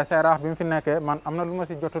ASC Yaraax bi mu fi nekkee man am na lu ma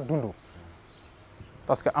si jot a dund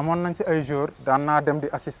parce que amoon nañ si ay jours daan naa dem di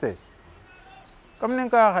assister comme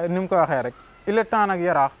ni mu ko waxee rek il est temps nag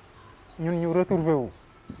Yaraax ñun ñu retrouver wu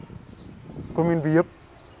commune bi yëpp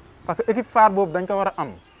parce que équipe phare boobu dañ ko war a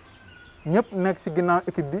am ñëpp nekk si ginnaaw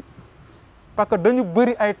équipe bi parce que dañu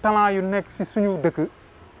bëri ay talent yu nekk si suñu dëkk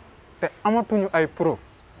te amatuñu ay pro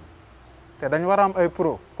te dañ war a am ay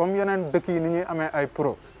pro comme yeneen dëkk yi ni ñuy amee ay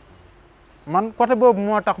pro man côté boobu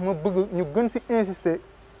moo tax ma bëgg ñu gën si insister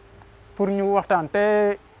pour ñu waxtaan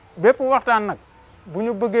te bépp waxtaan nag bu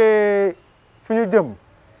ñu bëggee fi ñu jëm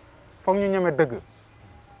foog ñu ñeme dëgg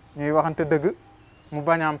ñuy waxante dëgg mu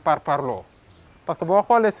bañ a am parloo parce que boo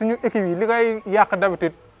xoolee suñu équipe yi li koy yàq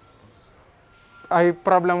d'habitude ay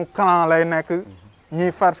problème clan lay nekk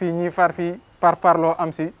ñiy far fii parloo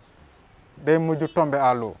am si day mujj tomber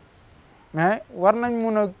à l'eau mais war nañ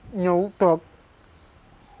mun a ñëw toog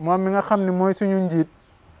moom mi nga xam ne mooy suñu njiit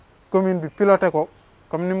commune bi piloté ko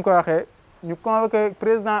comme ni mu ko waxee ñu convoqué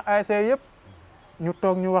président ASC yëpp ñu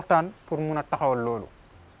toog ñu waxtaan pour mun a taxawal loolu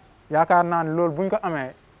yaakaar naa ne loolu buñ ko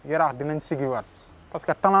amee Yaraax dinañ sigiwaat parce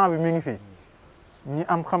que talent bi mi ngi fi ñi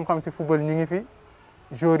am xam-xam si football ñi ngi fi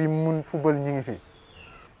joueurs yi mun football ñi ngi fi.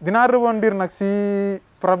 dinaa rebondir nag si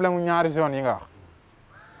problème mu ñaari zones yi nga wax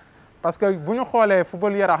parce que bu ñu xoolee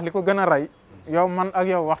football Yaraax li ko gën a rey yow man ak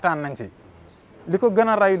yow waxtaan nañ si li ko gën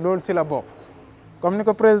a rey loolu si la bokk comme ni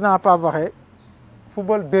ko président Pape waxee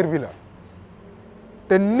football derby la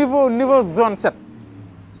te niveau zone 7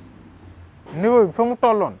 niveau bi fa mu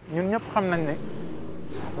tolloon ñun ñëpp xam nañ ne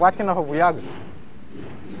wàcc na fa bu yàgg.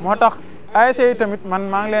 moo tax ASC yi tamit man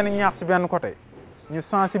maa ngi leen di ñaax si benn côté ñu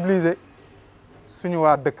sensibiliser suñu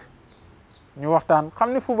waa dëkk ñu waxtaan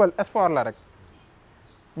xam ni football sport la rek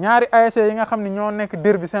ñaari ASC yi nga xam ne ñoo nekk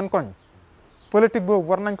derby seen koñ politique boobu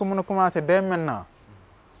war nañ ko mën a commencer dès maintenant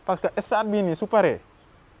parce que stade bii nii su paree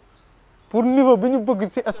pour niveau bi ñu bëgg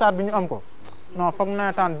si stade bi ñu am ko non foog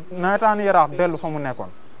nawetaan Yaraax dellu fa mu nekkoon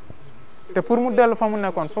te pour mu dellu fa mu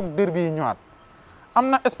nekkoon foog derby yi ñëwaat. am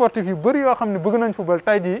na sportif yu bëri yoo xam ne bëgg nañ football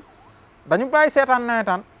tey jii dañu bàyyi seetaan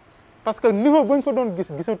nawetaan parce que niveau bañ ko doon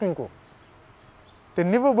gisatuñ ko te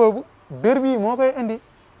niveau boobu derby yi moo koy indi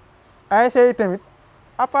ASC yi tamit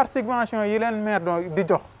à part subvention yi leen maire doon di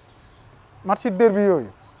jox match derby yooyu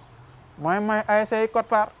mooy may ASC yi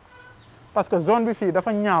quote-part parce que zone bi fii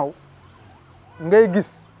dafa ñaaw ngay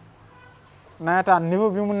gis nawetaan niveau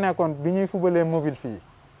bi mu nekkoon bi ñuy footballee mobile fii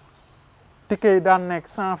ticket yi daan nekk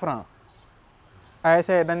 100 francs ASC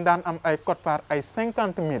dañ daan am ay quote-part ay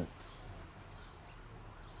 50 000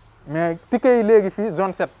 mais ticket yi léegi fii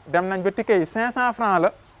zone 7 dem nañ ba ticket yi 500 francs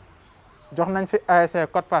la jox nañ fi ASC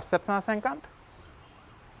quote-part 750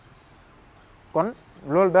 kon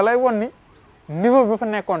loolu da lay won ni niveau bi fa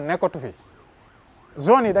nekkoon nekkatu fi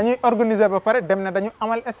zone yi dañuy organiser ba pare dem ne dañu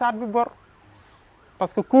amal stade bi bor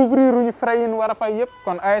parce que couvrir uñu frais yi war a fay yëpp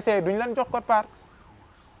kon ASC yi duñu leen jox quote-part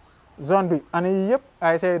zone bi année yi yëpp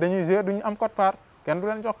ASC yi dañuy jouer duñu am quote-part kenn du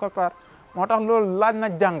leen jox quote-part moo tax loolu laaj na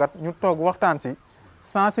jàngat ñu toog waxtaan si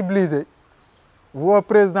sensibiliser woo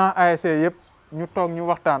président ASC yëpp ñu toog ñu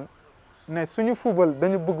waxtaan ne suñu football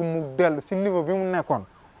dañu bëgg mu dellu si niveau bi mu nekkoon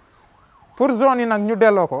pour zone yi nag ñu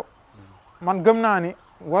delloo ko man gëm naa ni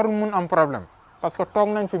warul mun am problème parce que toog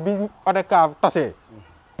nañ fi bi ODCAV tasee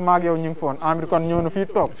maag yow ñu ngi foon Amir kon ñëw na fii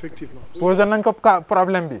toog effectivement posé nañ ko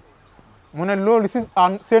problème bi mu ne loolu si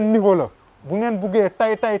seen niveau la bu ngeen buggee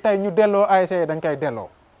tey ñu delloo ASC dañ koy delloo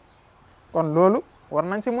kon loolu war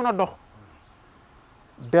nañ si mun a dox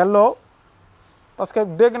delloo parce que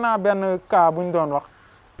dégg naa benn cas bu ñu doon wax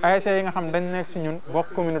ASC yi nga xam dañ nekk si ñun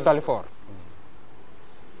bokk commune Dalifort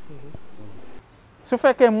su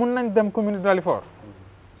fekkee mun nañ dem commune Dalifort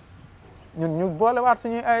ñun ñu boolewaat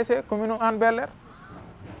suñuy ASC commune Hann Bel-Air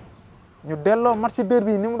ñu delloo match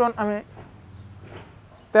derby ni mu doon amee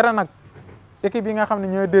tere nag équipe yi nga xam ne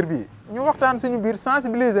ñooy derby ñu waxtaan suñu biir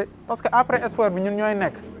sensibiliser parce que après sport bi ñun ñooy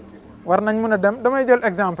nekk war nañ mën a dem damay jël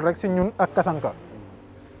exemple rek si ñun ak Kasanka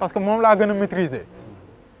parce que moom laa gën a maîtriser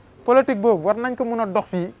politique boobu war nañ ko mën a dox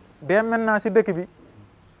fii dès maintenant si dëkk bi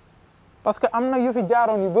parce que am na yu fi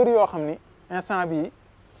jaaroon yu bëri yoo xam ni instant bii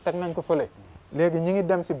teg nañ ko fële léegi ñi ngi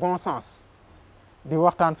dem si bon sens di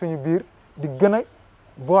waxtaan suñu biir di gën a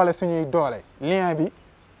boole suñuy doole lien bi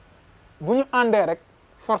bu ñu àndee rek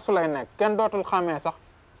force lay nekk kenn dootul xàmmee sax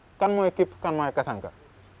kan mooy KIP kan mooy Kasanka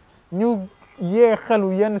ñu yee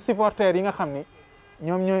xelu yenn supporters yi nga xam ni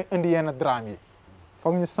ñoom ñooy indi yenn drame yi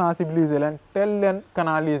foog ñu sensibiliser leen teel leen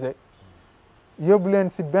canaliser yóbbu leen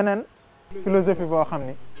si beneen philosophie boo xam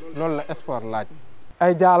ni loolu la sport laaj.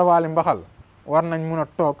 ay jaalawaali mbaxal war nañ mun a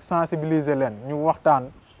toog sensibiliser leen ñu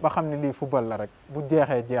waxtaan ba xam ne lii football la rek bu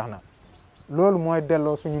jeexee jeex na loolu mooy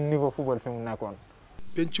delloo suñu niveau football fi mu nekkoon.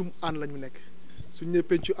 pencum aan la ñu nekk suñu nee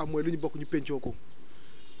pencu am mooy li ñu bokk ñu pencoo ko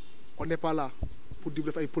on n'est pas là pour di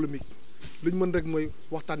def ay polémique li ñu mën rek mooy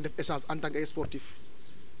waxtaan def échange en tant que sportif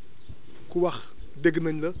ku wax dégg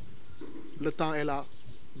nañ la le temps est là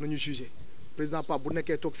nañu juger président Pape bu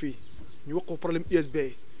nekkee toog fii ñu wax ko problème USHB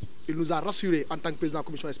il nous a rassuré en tant que président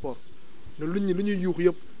commission sport ne lu ñuy yuux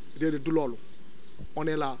yëpp déedéet du loolu on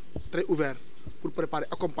est là très ouvert pour préparer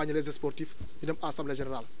accompagner les sportifs ñu dem assemblée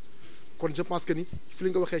générale kon je pense que ni fi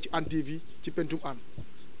li nga waxee ci Hann TV ci pencum Hann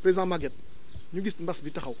président Maguette ñu gis mbas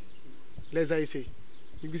bi taxaw les ASC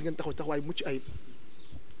ñu gis ngeen taxawaay mucc ayib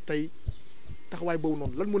tey taxawaay boobu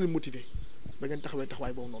noonu lan moo leen motiver ba ngeen taxawee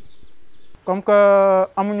taxawaay boobu noonu. comme que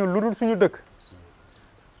amuñu lu dul suñu dëkk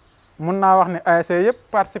mun naa wax ne ASC yëpp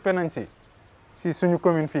participer nañ si suñu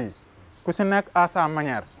commune fii ku si nekk à sa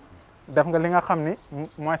manière def nga li nga xam ni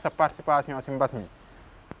mooy sa participation si mbas mi.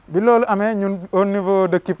 bi loolu amee ñun au niveau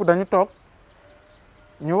de KIP dañu toog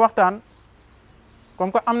ñu waxtaan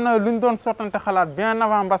comme que am na lu ñu doon sottante xalaat bien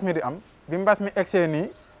avant mbas mi di am bi mbas mi egsee nii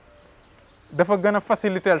dafa gën a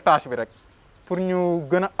faciliter tâche bi rek pour ñu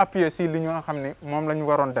gën a appuyer si li ñu nga xam ni moom la ñu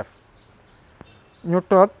waroon def ñu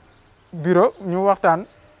toog bureau ñu waxtaan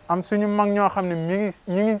am suñu mag ñoo xam ne ñu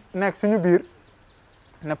ngi nekk suñu biir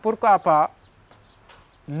ne pourquoi pas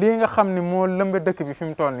lii nga xam ni moo lëmbe dëkk bi fi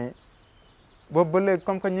mu toll nii boobu ba léegi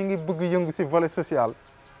comme que ñu ngi bëgg yëngu si volet social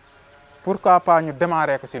pourquoi pas ñu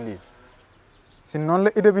démarrer ko si lii si noonu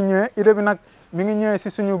la idée bi ñëwee idée bi nag mi ngi ñëwee si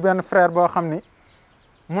suñu benn frère boo xam ni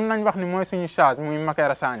mun nañ wax ni mooy suñu charge muy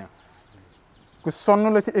Makera Sagna ku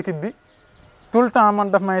sonn la ci équipe bi tout le temps man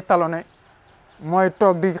daf may talonné mooy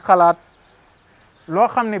toog di xalaat loo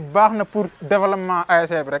xam ni baax na pour développement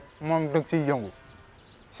ASC bi rek moom dëgg siy yëngu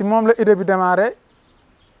si moom la idée bi démarré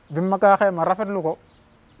bi ma ko waxee ma rafetlu ko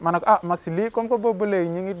ma ne ko Max lii comme que boobu ba léegi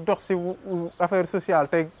ñu ngi dox si affaire sociale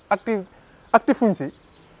te actif fuñ si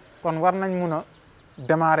kon war nañ mun a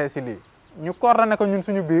démarrer si lii ñu coordonné ko ñun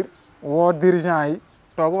suñu biir woo dirigeant yi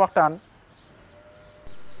toog waxtaan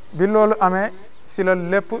bi loolu amee si la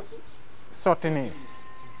lépp sotti nii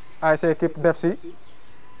ASC KIP def si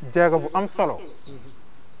jéego bu am solo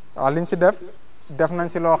waaw liñ si def nañ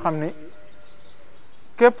si loo xam ni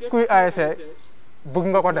képp kuy ASC bëgg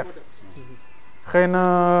nga ko def xëy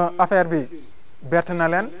na affaire bi bett na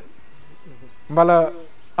leen mbala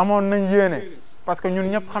amoon nañ yéene parce que ñun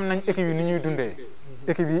ñëpp xam nañ équipe yi ni ñuy dundee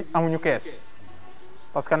équipe yi amuñu kees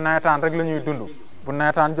parce que nawetaan rek la ñuy dund bu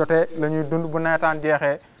nawetaan jotee la ñuy dund bu nawetaan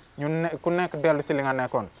jeexee ñun ku nekk dellu si li nga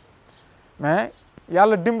nekkoon mais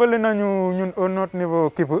yàlla dimbali nañu ñun au notre niveau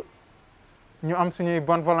KIP ñu am suñuy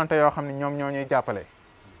bonne volonté yoo xam ne ñoom ñoo ñuy jàppale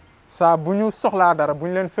saa bu ñu soxlaa dara bu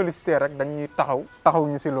ñu leen solliciter rek dañuy taxaw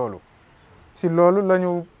ñu si loolu la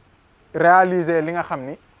ñu réaliser li nga xam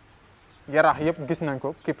ni yaraax yëpp gis nañ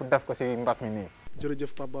ko KIP def ko si mbas mi nii.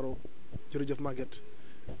 jërëjëf Pape Barro jërëjëf Maguette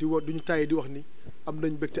duñu tàyyi di wax ni am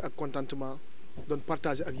nañ mbégte ak contentement doon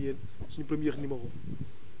partager ak yéen suñu premier numéro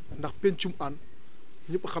ndax pencum Hann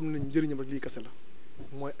ñëpp xam nañ njëriñam rek lii kese la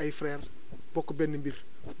mooy ay frère bokk benn mbir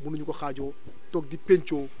mënuñu ko xaajoo toog di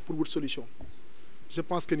pencoo pour wut solution je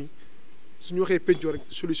pense que ni suñu waxee pencoo rek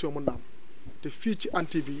solution mën na am te fii ci Hann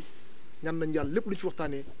TV ñaan nañ yàlla lépp lu ñu fi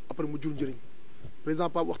waxtaanee après mu jur njëriñ président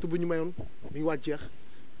Pape waxtu bu ñu mayoon mi ngi waaj jeex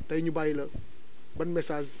tey ñu bàyyi la ban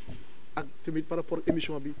message ak tamit par rapport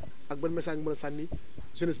émission bi ak ban message nga mën a sànni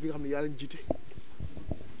jeunesse bi nga xam ne yaa leen jiite.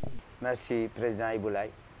 merci président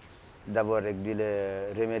Iboulaye d'abord rek di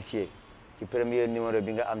la remercier ci premier numéro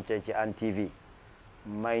bi nga am tey ci Hann TV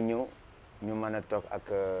may ñu mën a toog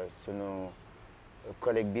ak sunu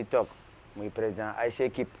collègue bi toog muy président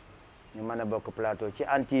ASC KIP ñu mën a bokk plateau ci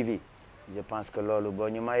Hann TV je pense que loolu boo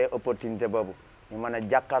ñu mayee opportunité boobu ñu mën a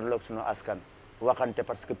jàkkaarloog sunu askan waxante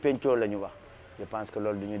parce que pencoo la ñu wax je pense que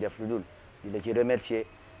loolu du ñu def lu dul di la ci remercier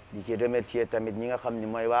di ci remercier tamit ñi nga xam ni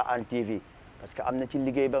mooy waa Hann TV parce que am na ci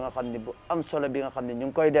liggéey ba nga xam ni bu am solo bi nga xam ne ñu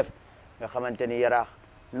ngi koy def nga xamante ni Yaraax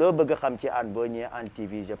loo bëgg a xam ci Hann boo ñëwee Hann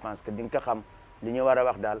TV je pense que di nga ko xam li ñu war a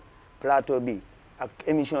wax daal plateau bi ak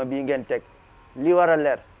émission bii ngeen teg li war a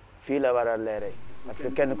leer fii la war a leeree parce que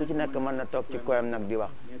kenn ku ci nekk mën na toog ci koyam nag di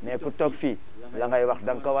wax mais ku toog fii la ngay wax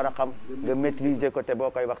da nga ko war a xam nga maîtriser ko te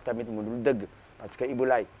boo koy wax tamit mu dul dëgg parce que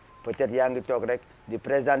Ibulaay peut-être yaa ngi toog rek di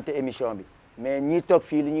présenter émission bi mais ñii toog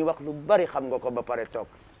fii li ñuy wax lu bari xam nga ko ba pare toog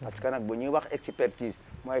parce que nag bu ñuy wax expertise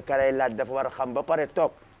mooy karey laaj dafa war a xam ba pare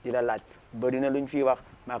toog di la laaj bëri na lu ñu fiy wax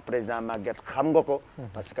maak président Maguette xam nga ko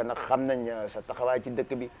parce que nag xam nañ sa taxawaay ci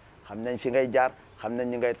dëkk bi xam nañ fi ngay jaar xam nañ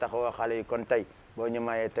ñi ngay taxawoo xale yi kon tey boo ñu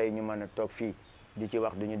mayee tey ñu mën a toog fii di ci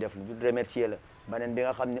wax du ñu def lu dul remercier la beneen bi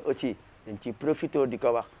nga xam ne aussi dañ ciy profité di ko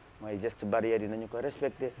wax mooy geste barrière yi nañu ko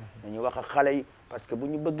respecté nañu wax ak xale yi parce que bu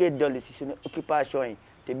ñu bëggee dolli si suñu occupation yi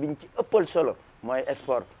te biñ ci ëppal solo mooy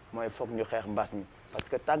sport mooy foog ñu xeex mbas mi parce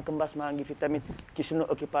que tant que mbas maa ngi fi tamit ci suñu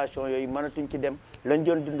occupation yooyu mënatuñ ci dem lañ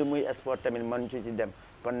doon dund muy sport tamit mënatuñ ci dem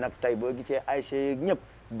kon nag tey boo gisee ASC yeeg ñëpp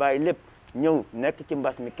bàyyi lépp ñëw nekk ci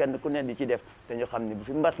mbas mi kenn ku ne di ci def dañu xam ne bu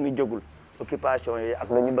fi mbas mi jógul occupation yooyu ak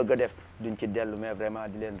la ñu bëgg a def duñ ci dellu mais vraiment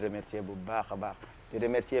di leen remercier bu baax a baax di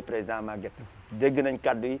remercier président Maguette dégg nañ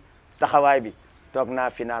kàddu yi taxawaay bi toog naa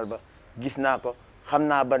final ba gis naa ko xam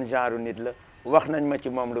naa ban genre nit la wax nañ ma ci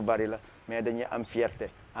moom lu bari la mais dañuy am fierté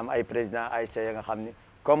am ay président ASC ya nga xam ni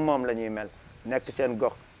comme moom la ñuy mel nekk seen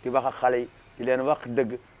gox di wax ak xale yi di leen wax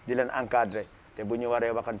dëgg di leen encadré te bu ñu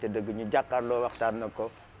waree waxante dëgg ñu jàkkaarloo waxtaan na ko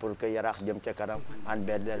pour que Yaraax jëm ca kanam Hann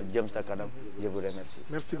Bel-Air jëm sa kanam je vous remercie.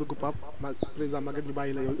 merci beaucoup Pape président Maguette ñu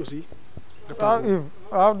bàyyi la yow aussi. waaw Yves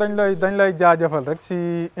waaw dañ lay jaajëfal rek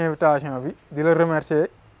si invitation bi di la remercier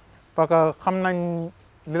parce que xam nañ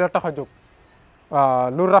li la tax a jóg waaw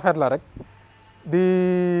lu rafet la rek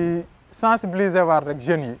di sensibiliser waat rek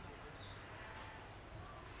jeunes yi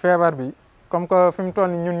feebar bi comme que fi mu toll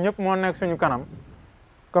nii ñun ñëpp moo nekk suñu kanam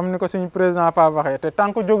comme ni ko suñu président Pape waxee te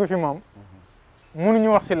tant que jógu fi moom mënuñu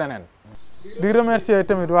wax si leneen. di remercier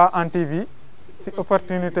tamit waa Hann TV si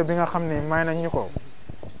opportunité bi nga xam ni may nañ ñu ko.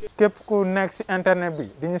 képp ku nekk si internet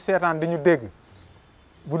bi di ñu seetaan di ñu dégg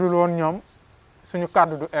bu dul woon ñoom suñu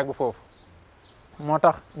kàddu du egg foofu moo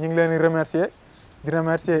tax ñu ngi leen di remercier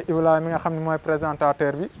Ibrahima mi nga xam ne mooy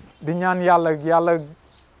présentateur bi. di ñaan yàlla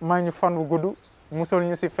may ñu fan bu gudd musal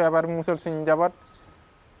ñu si feebar bi musal suñu njaboot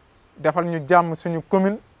defal ñu jàmm suñu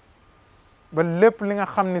commune ba lépp li nga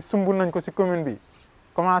xam ne sumb nañ ko si commune bi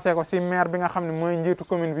commencé ko si maire bi nga xam ne mooy njiitu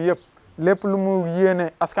commune bi yëpp lépp lu mu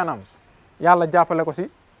yéene askanam yàlla jàppale ko si.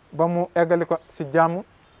 ba mu eggali ko si jàmm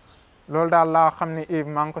loolu daal laa xam ne Yves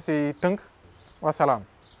maa ngi ko si tënk wasalaam.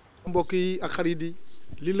 mbokk yi ak xarit yi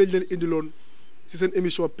li lañ leen indiloon si seen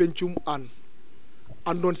émission pencum Hann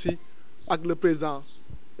àndoon si ak le président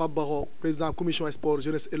Pape Barro président commission sport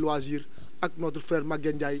jeunesse et loisirs ak notre frère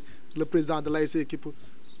Maguette Ndiaye le président de l'ASC équipe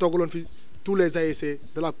toogaloon fi tous les ASC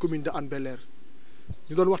de la commune de Hann Bel-Air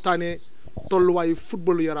ñu doon waxtaanee tolluwaayu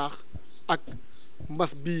footballu Yaraax ak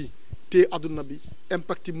mbas bii te àdduna bi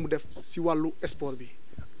impact bi mu def si wàllu sport bi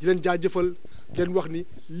di leen jaajëfal di leen wax ni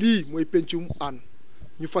lii mooy pencum Hann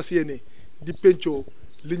ñu fas yéene di pencoo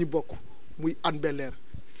li ñu bokk muy Hann Bel-Air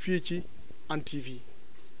fii ci Hann TV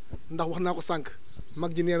ndax wax naa ko sànq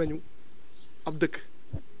mag ji nee nañu ab dëkk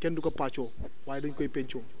kenn du ko pàccoo waaye dañ koy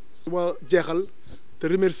pencoo. su ma jeexal te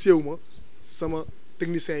remercier wu ma sama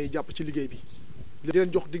techniciens yi jàpp ci liggéey bi di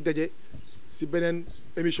leen jox dig daje si beneen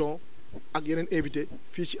émission ak yeneen invité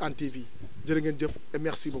fii ci Hann TV jërë ngeen jëf et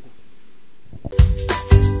merci beaucoup.